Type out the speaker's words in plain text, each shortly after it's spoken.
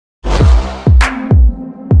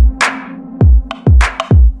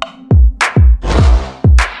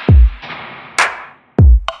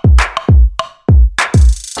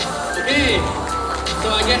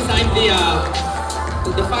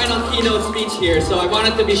here, so I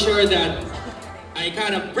wanted to be sure that I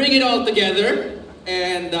kind of bring it all together,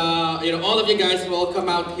 and all of you guys will come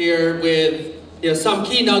out here with some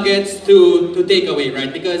key nuggets to take away,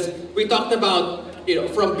 right? Because we talked about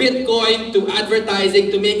from Bitcoin to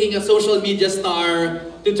advertising to making a social media star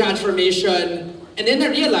to transformation. And then I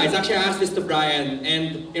realized, actually I asked this to Brian,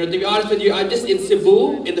 and to be honest with you, I'm just in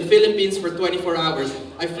Cebu, in the Philippines for 24 hours.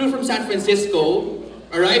 I flew from San Francisco,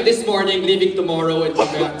 arrived this morning, leaving tomorrow, and go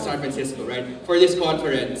back to San Francisco, right, for this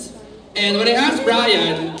conference. And when I asked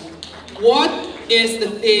Brian, what is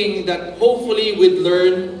the thing that hopefully we'd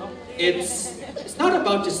learn, it's not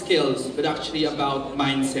about just skills, but actually about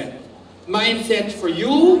mindset. Mindset for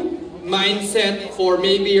you, mindset for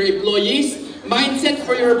maybe your employees, mindset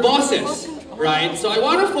for your bosses, right? So I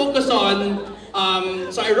want to focus on,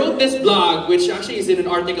 so I wrote this blog, which actually is in an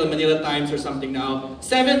article in Manila Times or something now,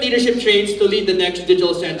 7 leadership traits to lead the next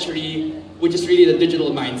digital century, which is really the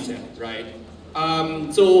digital mindset, right?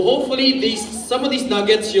 So hopefully some of these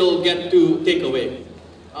nuggets you'll get to take away.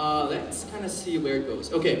 Let's kind of see where it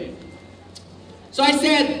goes. Okay. So I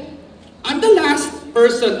said, I'm the last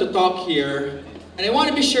person to talk here, and I want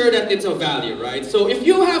to be sure that it's of value, right? So if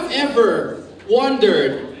you have ever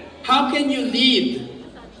wondered, how can you lead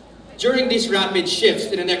during these rapid shifts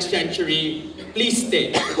in the next century, please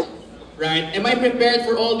stay, right? Am I prepared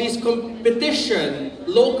for all these competition,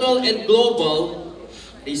 local and global?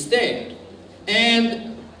 Please stay.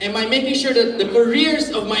 And am I making sure that the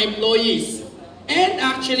careers of my employees, and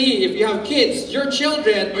actually, if you have kids, your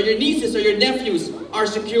children or your nieces or your nephews are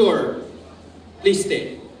secure, please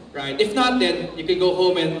stay, right? If not, then you can go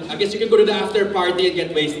home and I guess you can go to the after party and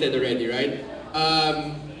get wasted already, right?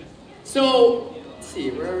 So, let's see,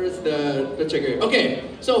 where is the trigger? Okay,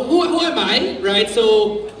 so who am I, right?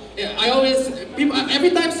 So, every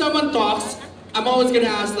time someone talks, I'm always gonna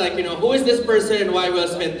ask who is this person and why will I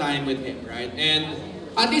spend time with him, right? And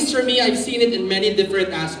at least for me, I've seen it in many different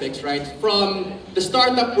aspects, right? From the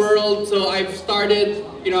startup world, so I've started,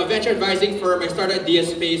 a venture advising firm. I started at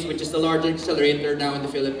DS Space, which is the largest accelerator now in the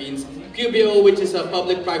Philippines. QBO, which is a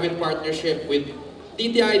public-private partnership with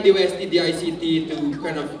DTI, DOST, DICT to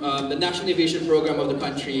kind of the National Innovation Program of the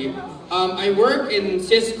country. I work in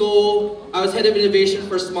Cisco. I was head of innovation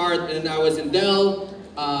for Smart, and I was in Dell.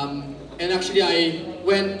 And actually, I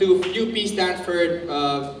went to UP, Stanford,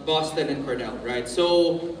 Boston, and Cornell, right?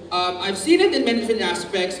 So I've seen it in many different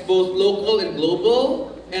aspects, both local and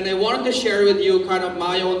global, and I wanted to share with you kind of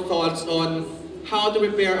my own thoughts on how to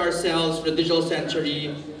prepare ourselves for the digital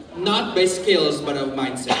century, not by skills, but of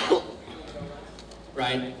mindset,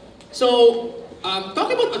 right? So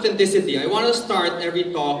talking about authenticity, I want to start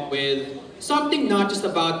every talk with something not just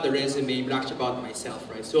about the resume, but actually about myself,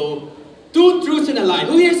 right? So 2 truths and a lie.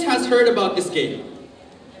 Who here has heard about this game?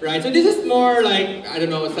 Right, so this is more like, I don't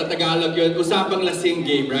know, sa Tagalog yun, usapang lasing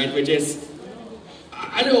game, right? Which is,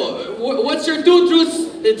 I don't know, what's your 2 truths,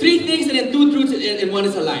 3 things and then 2 truths and 1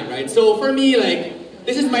 is a lie, right? So for me,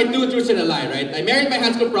 this is my 2 truths and a lie, right? I married my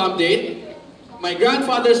high school prom date, my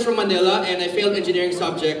grandfather's from Manila, and I failed engineering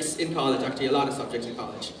subjects in college, actually a lot of subjects in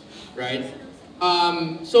college, right?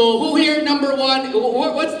 So who here, number 1,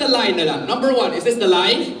 what's the lie na lang? Number 1, is this the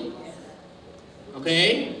lie?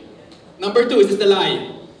 Okay. Number 2, is this the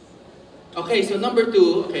lie? Okay, so number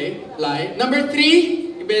 2, okay, lie. Number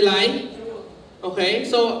 3, iba lie. Okay,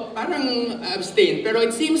 so parang abstain. Pero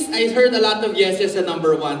it seems I heard a lot of yeses sa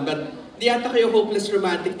number 1, but di ata kayo hopeless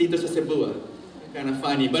romantic dito sa Cebu. Kind of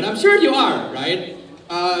funny, but I'm sure you are, right?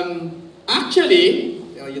 Actually,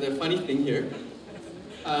 the funny thing here.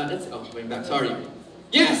 Going back, sorry.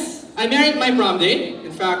 Yes, I married my prom date.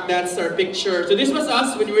 In fact, that's our picture. So this was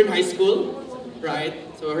us when we were in high school, right?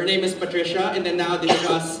 So her name is Patricia, and then now this is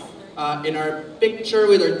us in our picture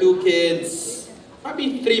with our 2 kids,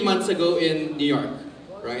 probably 3 months ago in New York,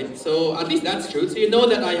 right? So at least that's true. So you know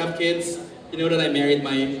that I have kids, you know that I married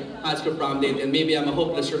my high school prom date, and maybe I'm a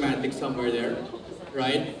hopeless romantic somewhere there,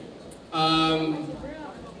 right?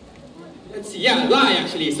 Let's see, yeah, lie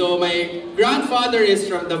actually. So my grandfather is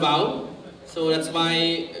from Davao, so that's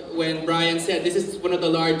why when Brian said this is one of the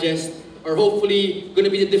largest, or hopefully going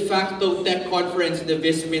to be the de facto tech conference in the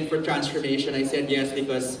Vismint for transformation, I said yes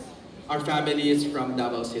because our family is from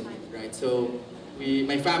Davao City, right? So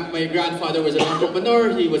my grandfather was an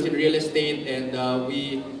entrepreneur, he was in real estate, and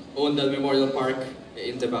we owned the Memorial Park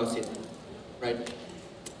in Davao City, right?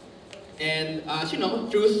 And as you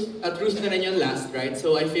know, truth na rin yun last, right?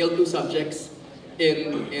 So I failed 2 subjects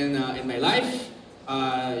in my life.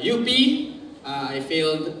 UP, I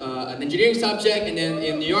failed an engineering subject, and then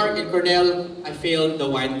in New York, in Cornell, I failed the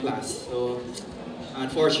wine class. So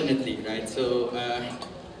unfortunately, right? So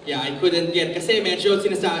Yeah, I couldn't get. Kasi medyo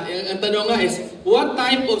ang tanong nga is, what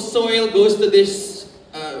type of soil goes to this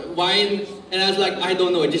wine? And I was like, I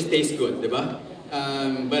don't know, it just tastes good, diba?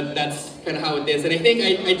 But that's kind of how it is. And I think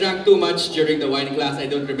I drank too much during the wine class. I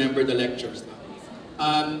don't remember the lectures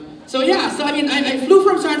now. So yeah, so I mean, I flew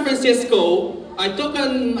from San Francisco. I took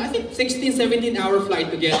an, I think, 16, 17-hour flight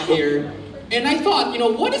to get here. And I thought, you know,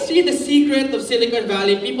 what is really the secret of Silicon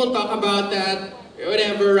Valley? People talk about that,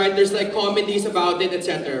 whatever, right? There's like comedies about it,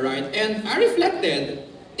 etc., right? And I reflected,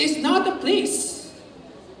 it's not a place.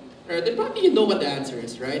 Right? Probably you know what the answer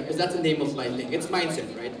is, right? Because that's the name of my thing. It's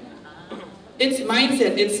mindset, right? It's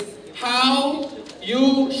mindset. It's how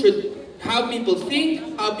you should, how people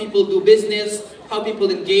think, how people do business, how people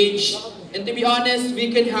engage. And to be honest,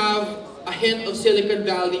 we can have a hint of Silicon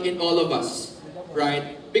Valley in all of us,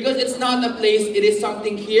 right? Because it's not a place, it is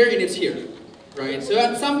something here and it's here, right? So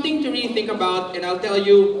that's something to really think about, and I'll tell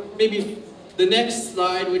you maybe the next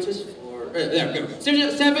slide, which is for, there we go.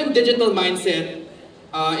 7 digital mindset.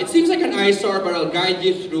 It seems like an eyesore, but I'll guide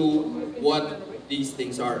you through what these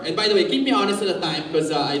things are. And by the way, keep me honest at the time,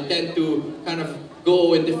 because I tend to kind of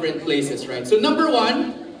go in different places, right? So number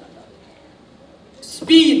 1,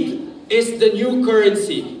 speed is the new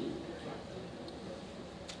currency.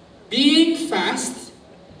 Being fast,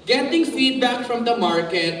 getting feedback from the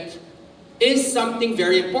market is something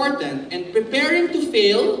very important. And preparing to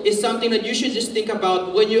fail is something that you should just think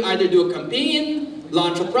about when you either do a campaign,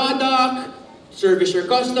 launch a product, service your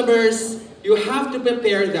customers. You have to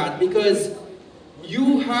prepare that because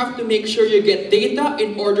you have to make sure you get data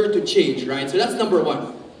in order to change, right? So that's number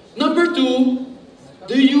 1. Number 2,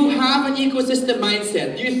 do you have an ecosystem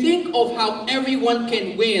mindset? Do you think of how everyone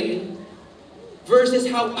can win versus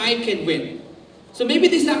how I can win? So maybe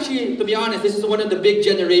this actually, to be honest, this is one of the big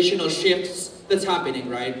generational shifts that's happening,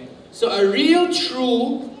 right? So a real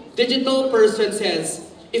true digital person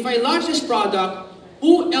says, if I launch this product,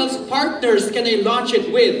 who else partners can I launch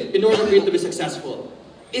it with in order for it to be successful?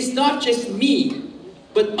 It's not just me,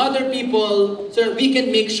 but other people, so that we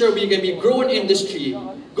can make sure we can grow an industry,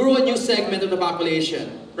 grow a new segment of the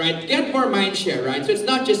population, right? Get more mind share, right? So it's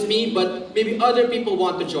not just me, but maybe other people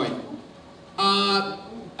want to join.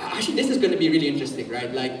 Actually, this is going to be really interesting,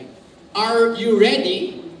 right? Like, are you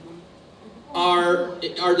ready? Are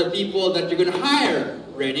the people that you're going to hire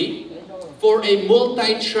ready for a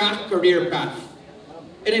multi-track career path?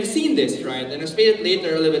 And I've seen this, right? And I'll explain it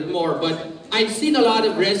later a little bit more, but I've seen a lot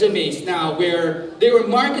of resumes now where they were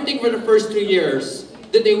marketing for the first 3 years,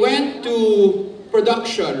 then they went to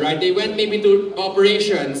production, right? They went maybe to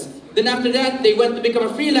operations. Then after that, they went to become a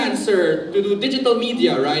freelancer, to do digital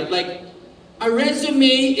media, right? Like, a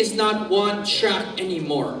resume is not one track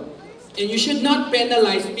anymore. And you should not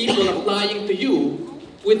penalize people applying to you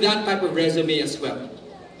with that type of resume as well,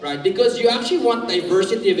 right? Because you actually want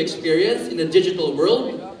diversity of experience in the digital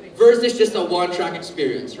world versus just a one-track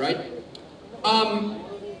experience, right?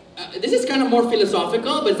 This is kind of more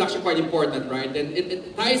philosophical, but it's actually quite important, right? And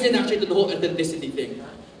it ties in actually to the whole authenticity thing.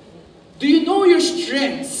 Do you know your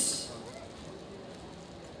strengths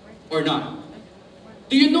or not?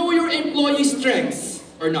 Do you know your employee strengths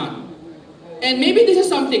or not? And maybe this is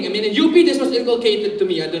something, I mean, in UP this was inculcated to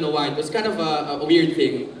me, I don't know why, it was kind of a weird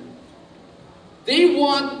thing. They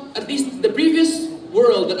want, at least the previous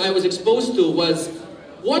world that I was exposed to was,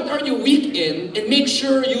 what are you weak in, and make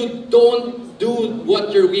sure you don't do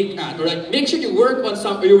what you're weak at, or like, make sure you work on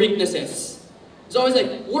some of your weaknesses. It's always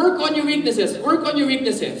like, work on your weaknesses, work on your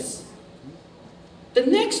weaknesses. The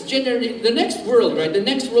next world, right, the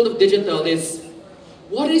next world of digital is,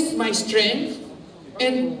 what is my strength?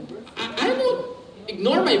 And I won't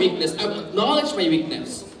ignore my weakness, I will acknowledge my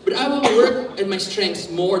weakness, but I will work at my strengths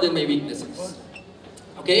more than my weaknesses.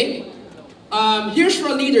 Okay? Here's for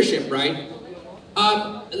leadership, right?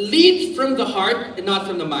 Lead from the heart and not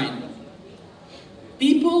from the mind.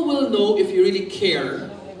 People will know if you really care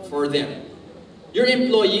for them. Your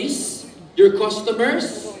employees, your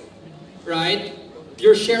customers, right?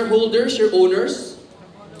 Your shareholders, your owners.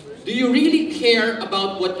 Do you really care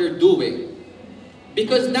about what you're doing?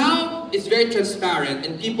 Because now it's very transparent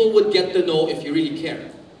and people would get to know if you really care.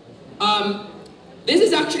 This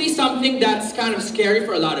is actually something that's kind of scary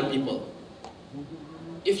for a lot of people.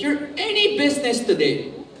 If you're any business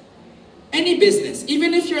today, any business,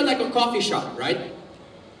 even if you're like a coffee shop, right?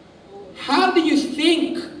 How do you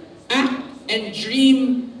think, act, and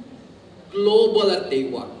dream global at day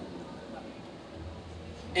one?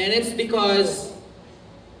 And it's because,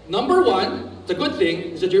 number one, the good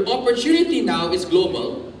thing is that your opportunity now is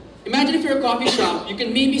global. Imagine if you're a coffee shop, you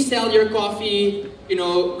can maybe sell your coffee,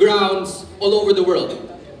 grounds all over the world,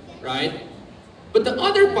 right? But the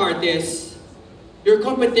other part is, Your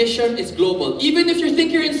competition is global. Even if you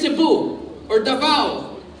think you're in Cebu, or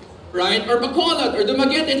Davao, right? Or Bacolod, or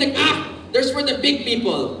Dumaguete, it's like, there's for the big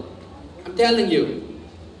people. I'm telling you,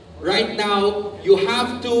 right now, you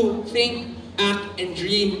have to think, act, and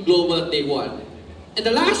dream global at day one. And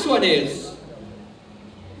the last one is,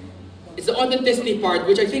 it's the authenticity part,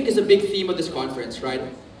 which I think is a big theme of this conference, right?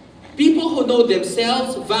 People who know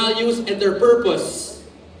themselves, values, and their purpose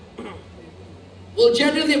will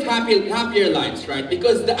generally have happier lives, right?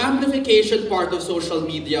 Because the amplification part of social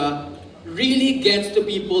media really gets to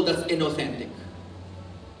people that's inauthentic.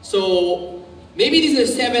 So maybe these are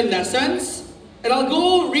 7 lessons, and I'll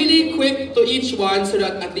go really quick to each one so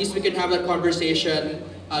that at least we can have that conversation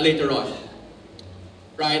later on,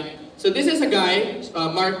 right? So this is a guy,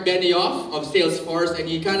 Mark Benioff of Salesforce, and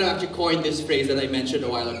he kind of actually coined this phrase that I mentioned a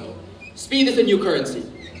while ago. Speed is the new currency,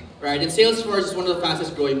 right? And Salesforce is one of the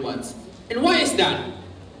fastest growing ones. And why is that?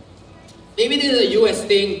 Maybe this is a US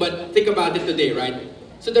thing, but think about it today, right?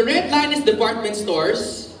 So the red line is department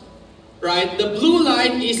stores, right? The blue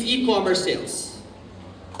line is e-commerce sales.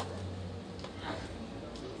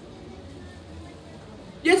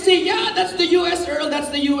 You'd say, yeah, that's the US, Earl, that's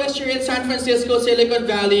the US, you're in San Francisco, Silicon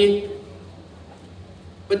Valley.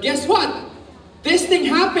 But guess what? This thing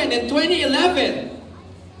happened in 2011.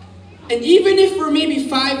 And even if we're maybe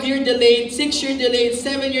 5-year delayed, 6-year delayed,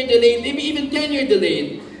 7-year delayed, maybe even 10-year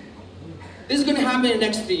delayed, this is going to happen in the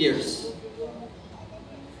next 3 years.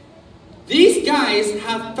 These guys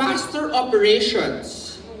have faster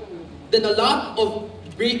operations than a lot of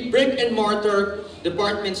brick and mortar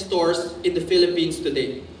department stores in the Philippines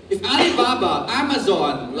today. If Alibaba,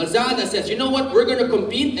 Amazon, Lazada says, you know what, we're going to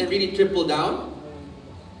compete and really triple down,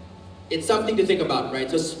 it's something to think about,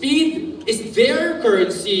 right? So speed is their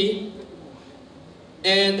currency,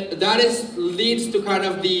 and that leads to kind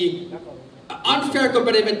of the unfair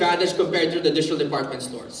competitive advantage compared to the digital department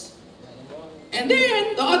stores. And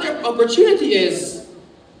then the other opportunity is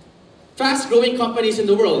fast-growing companies in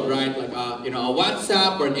the world, right? Like a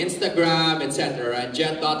WhatsApp or an Instagram, etc. Right?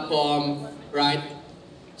 Jet.com, right?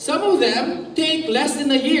 Some of them take less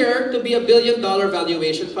than a year to be $1 billion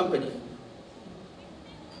valuation company.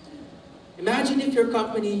 Imagine if your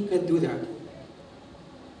company can do that.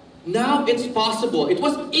 Now it's possible. It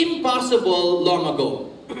was impossible long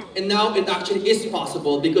ago. And now it actually is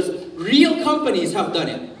possible because real companies have done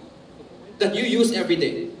it that you use every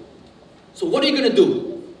day. So what are you going to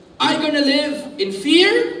do? Are you going to live in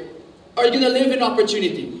fear or are you going to live in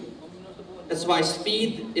opportunity? That's why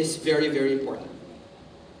speed is very, very important.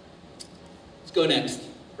 Let's go next,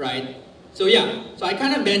 right? So yeah, so I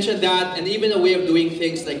kind of mentioned that, and even a way of doing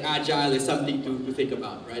things like agile is something to think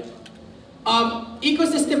about, right?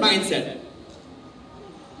 Ecosystem mindset.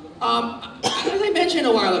 As I mentioned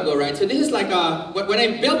a while ago, right? So this is like when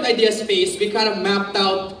I built Idea Space, we kind of mapped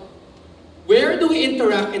out where do we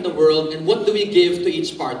interact in the world and what do we give to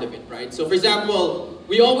each part of it, right? So for example,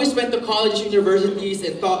 we always went to colleges, universities,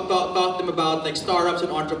 and taught them about like startups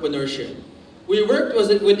and entrepreneurship. We worked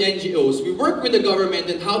with NGOs. We worked with the government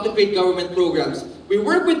and how to create government programs. We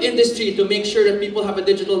work with industry to make sure that people have a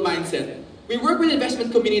digital mindset. We work with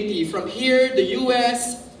investment community from here, the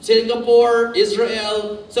US, Singapore,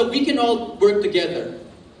 Israel, so we can all work together.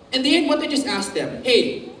 And then what I just asked them,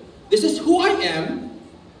 hey, this is who I am.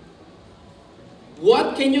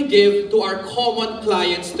 What can you give to our common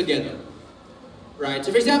clients together? Right?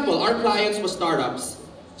 So for example, our clients were startups.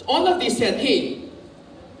 So all of these said, hey,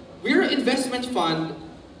 we're an investment fund.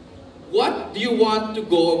 What do you want to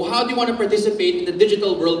go, how do you want to participate in the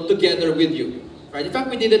digital world together with you? Right? In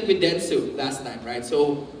fact, we did it with Dentsu last time, right?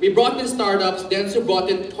 So we brought in startups, Dentsu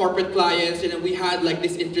brought in corporate clients, and then we had like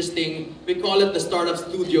this interesting, we call it the startup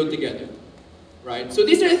studio together, right? So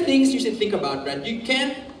these are things you should think about, right? You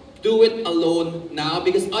can't do it alone now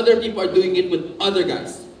because other people are doing it with other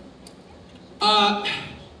guys. And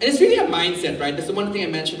it's really a mindset, right? That's the one thing I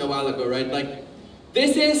mentioned a while ago, right? Like,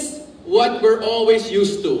 this is what we're always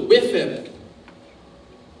used to, with him.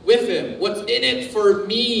 With him. What's in it for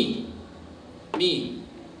me? Me.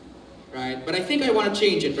 Right? But I think I want to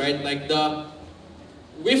change it, right? Like the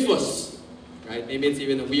with us. Right? Maybe it's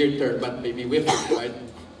even a weird term, but maybe with us, right?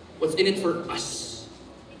 What's in it for us?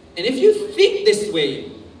 And if you think this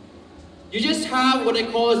way, you just have what I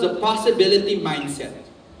call as the possibility mindset.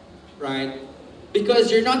 Right?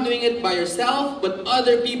 Because you're not doing it by yourself, but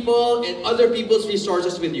other people and other people's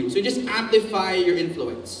resources with you. So you just amplify your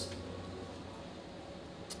influence.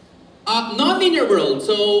 Non-linear world.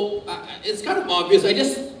 So it's kind of obvious. I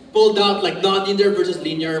just pulled out like non-linear versus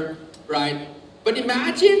linear, right? But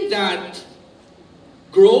imagine that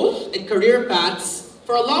growth and career paths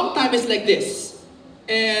for a long time is like this.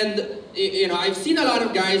 And I've seen a lot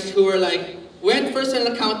of guys who are like, went first an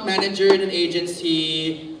account manager in an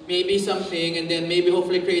agency, maybe something, and then maybe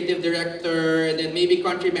hopefully creative director, and then maybe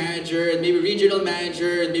country manager, and maybe regional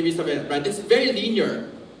manager, and maybe something, right? It's very linear,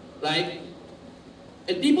 right?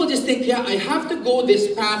 And people just think, yeah, I have to go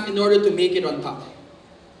this path in order to make it on top.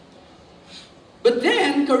 But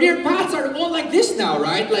then, career paths are all like this now,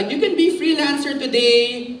 right? Like, you can be freelancer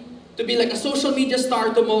today, to be like a social media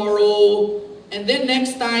star tomorrow, and then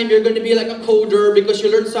next time you're going to be like a coder because you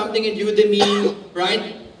learned something in Udemy,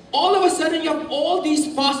 right? All of a sudden you have all these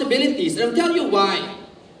possibilities, and I'll tell you why.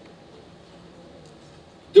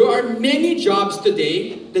 There are many jobs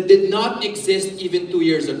today that did not exist even 2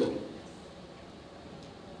 years ago.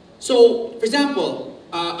 So, for example,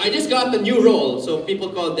 I just got a new role, so people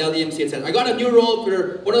call Dell EMC, etc. I got a new role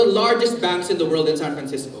for one of the largest banks in the world in San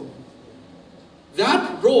Francisco.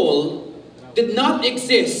 That role did not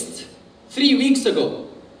exist 3 weeks ago,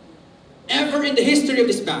 ever in the history of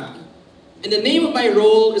this bank. And the name of my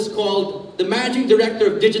role is called the Managing Director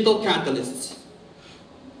of Digital Catalysts.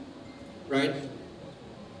 Right?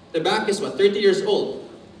 The bank is what, 30 years old.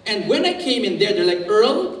 And when I came in there, they're like,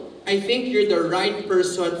 Earl, I think you're the right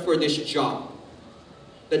person for this job.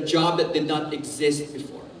 The job that did not exist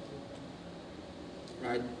before.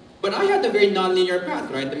 Right? But I had a very non-linear path,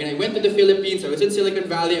 right? I mean, I went to the Philippines, I was in Silicon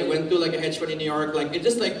Valley, I went to like a hedge fund in New York. Like, it's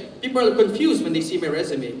just like, people are confused when they see my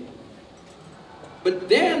resume. But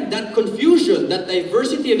then, that confusion, that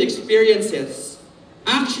diversity of experiences,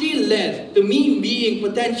 actually led to me being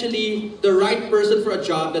potentially the right person for a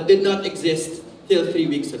job that did not exist till 3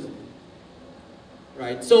 weeks ago.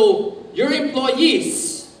 Right? So, your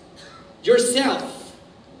employees, yourself,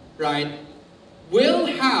 right, will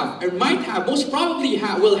have, or might have, most probably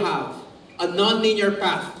will have, a non-linear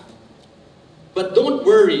path. But don't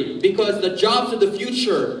worry, because the jobs of the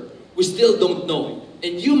future, we still don't know.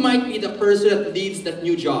 And you might be the person that leads that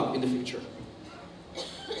new job in the future.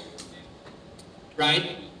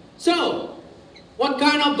 Right? So, what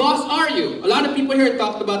kind of boss are you? A lot of people here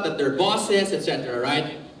talked about that they're bosses, etc.,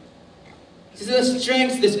 right? This is a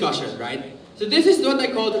strengths discussion, right? So this is what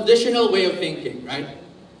I call traditional way of thinking, right?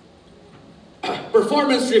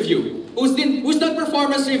 Performance review. Who's done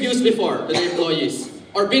performance reviews before to their employees?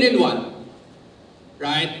 Or been in one?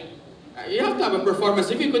 Right? You have to have a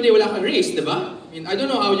performance review kundi wala kang raise, diba? I mean, I don't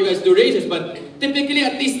know how you guys do raises, but typically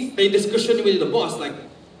at least may discussion with the boss. Like,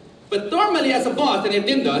 but normally as a boss, and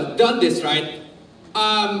I've done this, right?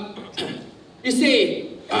 You say,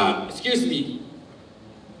 excuse me,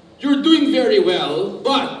 you're doing very well,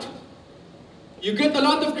 but you get a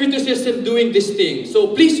lot of criticism doing this thing,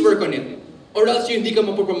 so please work on it. Or else you hindi ka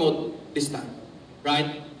mapopromote this time,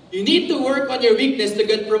 right? You need to work on your weakness to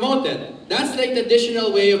get promoted. That's like the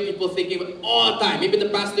traditional way of people thinking all the time, maybe the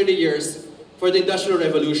past 30 years for the Industrial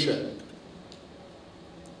Revolution.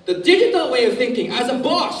 The digital way of thinking, as a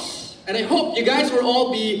boss, and I hope you guys will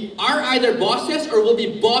all are either bosses or will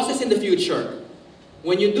be bosses in the future.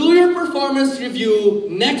 When you do your performance review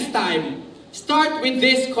next time, start with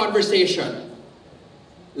this conversation.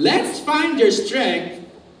 Let's find your strength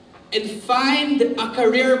and find a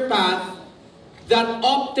career path that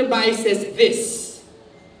optimizes this.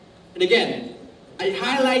 And again, I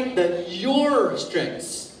highlight your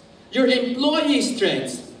strengths, your employee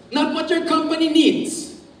strengths, not what your company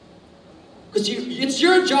needs. Because it's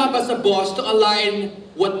your job as a boss to align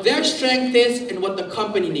what their strength is and what the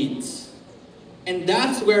company needs. And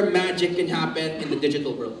that's where magic can happen in the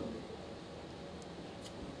digital world.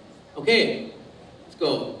 Okay, let's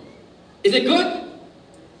go. Is it good?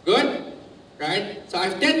 Good? Right? So I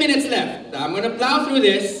have 10 minutes left. I'm going to plow through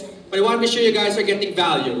this, but I want to be sure you guys are getting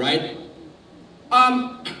value, right?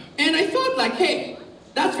 And I thought like, hey,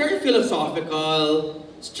 that's very philosophical,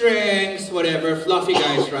 strengths, whatever, fluffy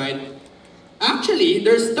guys, right? Actually,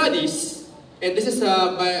 there's studies, and this is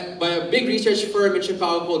by a big research firm in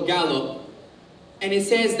Chicago called Gallup, and it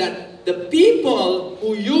says that the people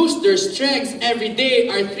who use their strengths every day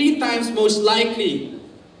are 3 times most likely,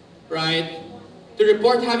 right, to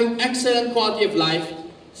report having excellent quality of life,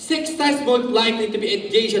 6 times more likely to be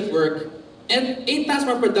engaged at work, and 8 times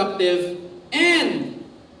more productive, and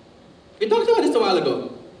we talked about this a while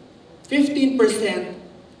ago, 15%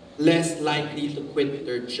 less likely to quit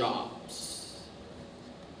their jobs.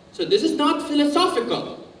 So this is not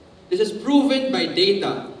philosophical. This is proven by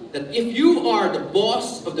data that if you are the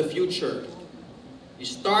boss of the future, you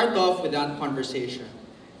start off with that conversation.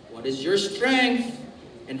 What is your strength?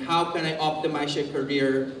 And how can I optimize your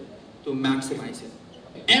career to maximize it?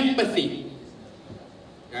 Empathy.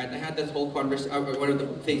 Right? I had this whole conversation, one of the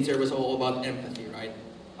things there was all about empathy, right?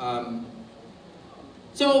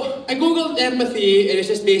 So I googled empathy, and it's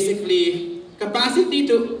just basically capacity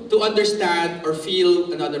to understand or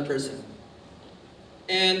feel another person.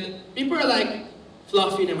 And people are like,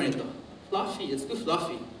 fluffy naman ito. Fluffy, it's too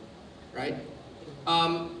fluffy, right?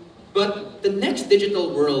 But the next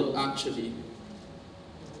digital world actually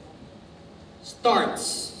starts.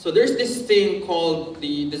 So there's this thing called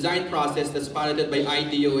the design process that's piloted by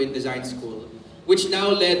IDEO in design school, which now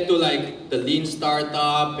led to like the lean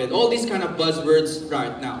startup and all these kind of buzzwords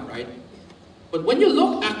right now, right? But when you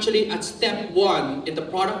look actually at step one in the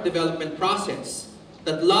product development process,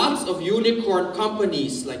 that lots of unicorn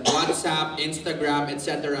companies like WhatsApp, Instagram,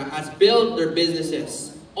 etc. has built their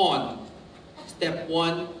businesses on. Step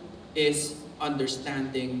one is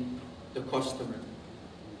understanding the customer.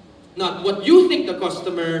 Not what you think the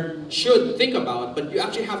customer should think about, but you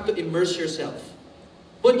actually have to immerse yourself.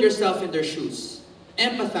 Put yourself in their shoes.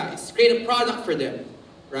 Empathize. Create a product for them.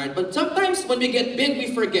 Right? But sometimes when we get big,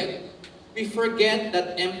 we forget. We forget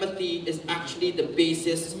that empathy is actually the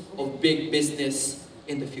basis of big business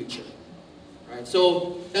in the future. Right?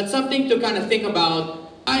 So that's something to kind of think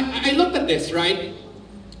about. I looked at this, right?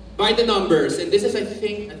 By the numbers. And this is, I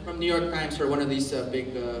think, from New York Times or one of these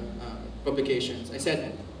big publications. I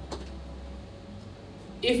said,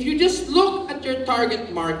 if you just look at your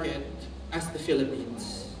target market as the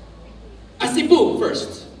Philippines, as Cebu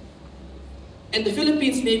first, and the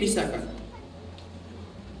Philippines maybe second,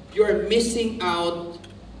 you are missing out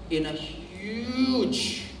in a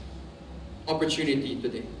huge opportunity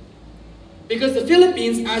today. Because the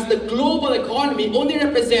Philippines, as the global economy, only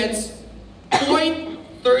represents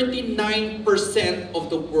 0.39% of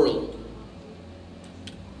the world.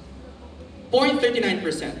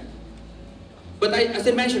 0.39%. But as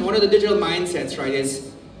I mentioned, one of the digital mindsets, right,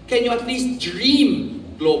 is can you at least dream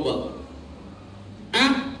global?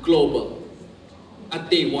 Act global at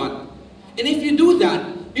day one. And if you do that,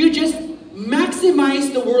 you just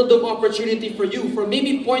maximize the world of opportunity for you from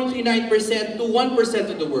maybe 0.39% to 1%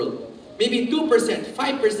 of the world. Maybe 2%,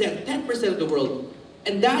 5%, 10% of the world.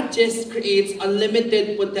 And that just creates a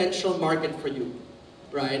limited potential market for you,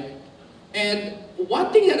 right? And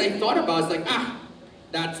one thing that I thought about is like,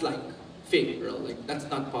 that's like fake, bro. Like, that's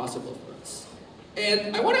not possible for us.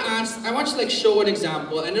 And I want to like show an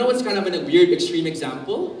example. I know it's kind of a weird, extreme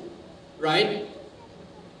example, right?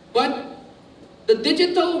 But the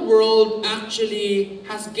digital world actually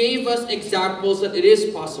has gave us examples that it is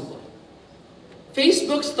possible.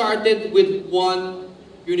 Facebook started with one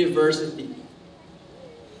university.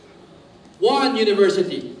 One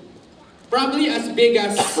university. Probably as big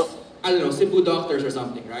as, I don't know, Cebu Doctors or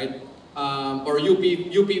something, right? Or UP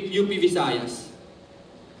Visayas.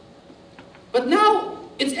 But now,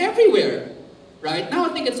 it's everywhere, right? Now I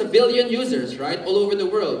think it's 1 billion users, right? All over the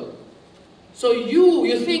world. So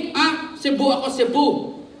you think, Cebu ako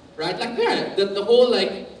Cebu, right? Like the whole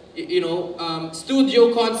like,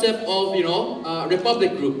 studio concept of,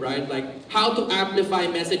 Republic Group, right? Like how to amplify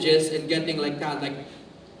messages and getting like that. Like,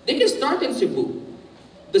 they can start in Cebu.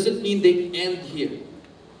 Doesn't mean they end here.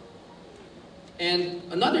 And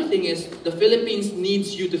another thing is, the Philippines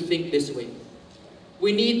needs you to think this way.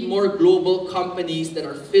 We need more global companies that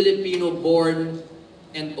are Filipino-born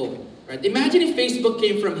and owned. Right? Imagine if Facebook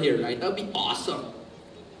came from here, right? That would be awesome.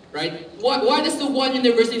 Right? Why does the one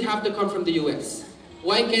university have to come from the US?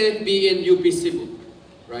 Why can't it be in UP Cebu?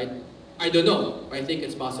 Right? I don't know. I think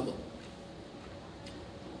it's possible.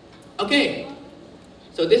 Okay.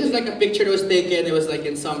 So this is like a picture that was taken. It was like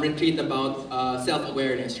in some retreat about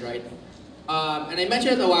self-awareness, right? And I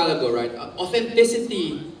mentioned it a while ago, right?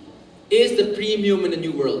 Authenticity is the premium in the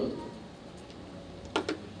new world,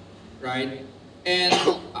 right? And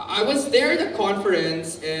I was there at a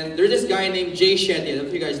conference, and there's this guy named Jay Shetty. I don't know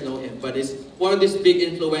if you guys know him, but he's one of these big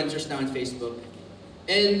influencers now on Facebook.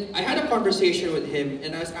 And I had a conversation with him,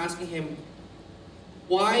 and I was asking him,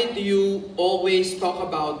 why do you always talk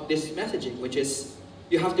about this messaging, which is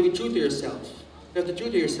you have to be true to yourself. You have to be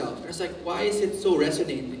true to yourself. And I was like, why is it so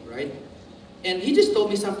resonating, right? And he just told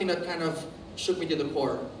me something that kind of shook me to the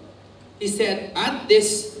core. He said, at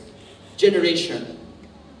this generation,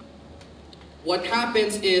 what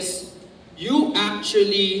happens is you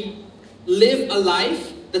actually live a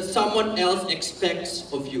life that someone else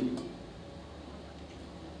expects of you.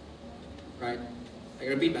 Right? I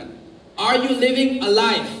repeat that. Are you living a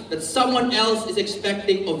life that someone else is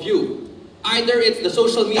expecting of you? Either it's the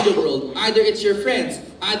social media world, either it's your friends,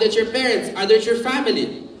 either it's your parents, either it's your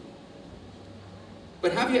family.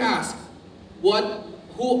 But have you asked,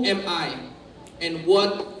 who am I? And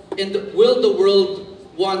will the world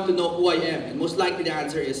want to know who I am? And most likely the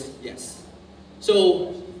answer is yes.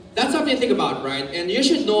 So that's something to think about, right? And you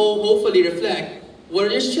should know, hopefully reflect, What are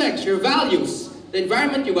your strengths, your values, the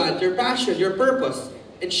environment you want, your passion, your purpose,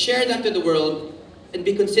 and share that to the world, and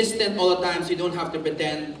be consistent all the time so you don't have to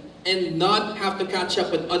pretend and not have to catch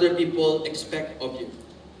up with other people expect of you.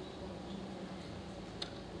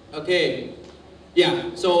 Okay,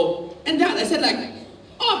 yeah, so, and that, I said like,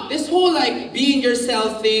 oh, this whole like being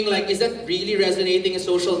yourself thing, like is that really resonating in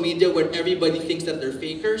social media where everybody thinks that they're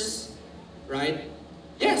fakers, right?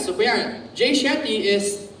 Yes, so we are. Jay Shetty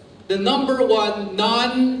is the #1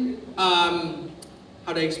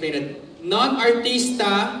 how do I explain it?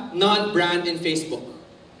 Non-artista, non-brand in Facebook.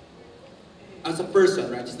 As a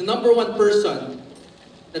person, right? He's the #1 person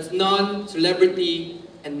that's non-celebrity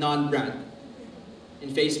and non-brand in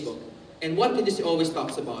Facebook. And what did this always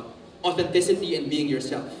talks about? Authenticity and being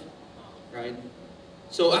yourself, right?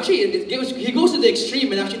 So actually, he goes to the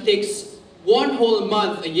extreme and actually takes 1 whole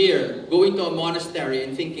month a year going to a monastery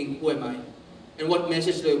and thinking, who am I? And what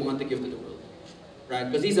message do I want to give to the world? Right?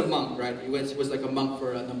 Because he's a monk, right? He was like a monk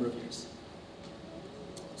for a number of years.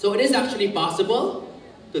 So it is actually possible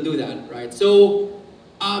to do that, right? So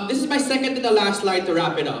this is my second to the last slide to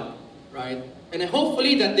wrap it up, right? And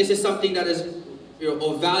hopefully that this is something that is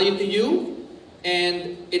of value to you,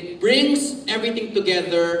 and it brings everything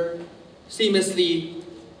together seamlessly.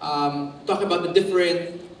 Talk about the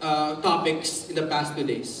different topics in the past 2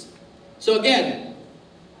 days. So again,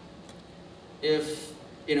 if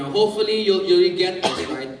hopefully you'll get this,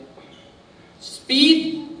 right?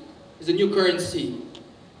 Speed is a new currency.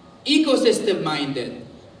 Ecosystem minded.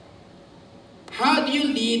 How do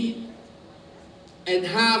you lead and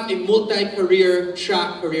have a multi-career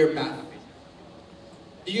track career path?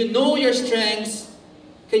 Do you know your strengths?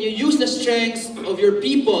 Can you use the strengths of your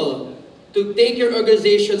people to take your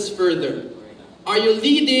organizations further? Are you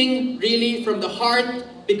leading really from the heart?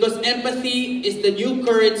 Because empathy is the new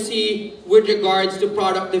currency with regards to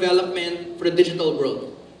product development for the digital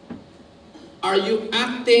world. Are you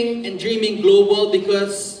acting and dreaming global?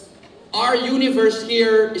 Because our universe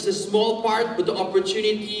here is a small part, but the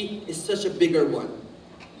opportunity is such a bigger one.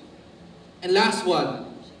 And last one,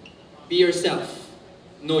 be yourself.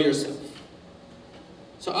 Know yourself.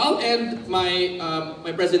 So I'll end my,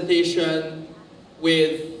 my presentation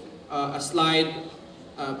with a slide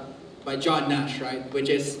by John Nash, right? Which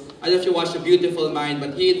is, I don't know if you watched A Beautiful Mind,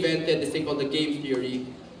 but he invented this thing called the game theory.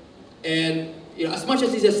 And as much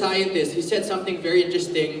as he's a scientist, he said something very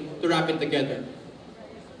interesting to wrap it together.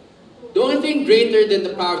 The only thing greater than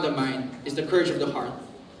the power of the mind is the courage of the heart.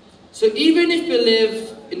 So even if we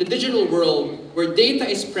live in a digital world where data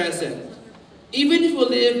is present, even if we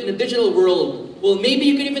live in a digital world, well, maybe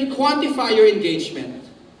you can even quantify your engagement.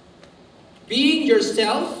 Being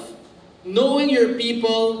yourself, knowing your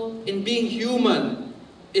people, and being human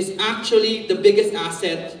is actually the biggest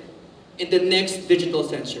asset in the next digital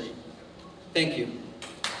century. Thank you.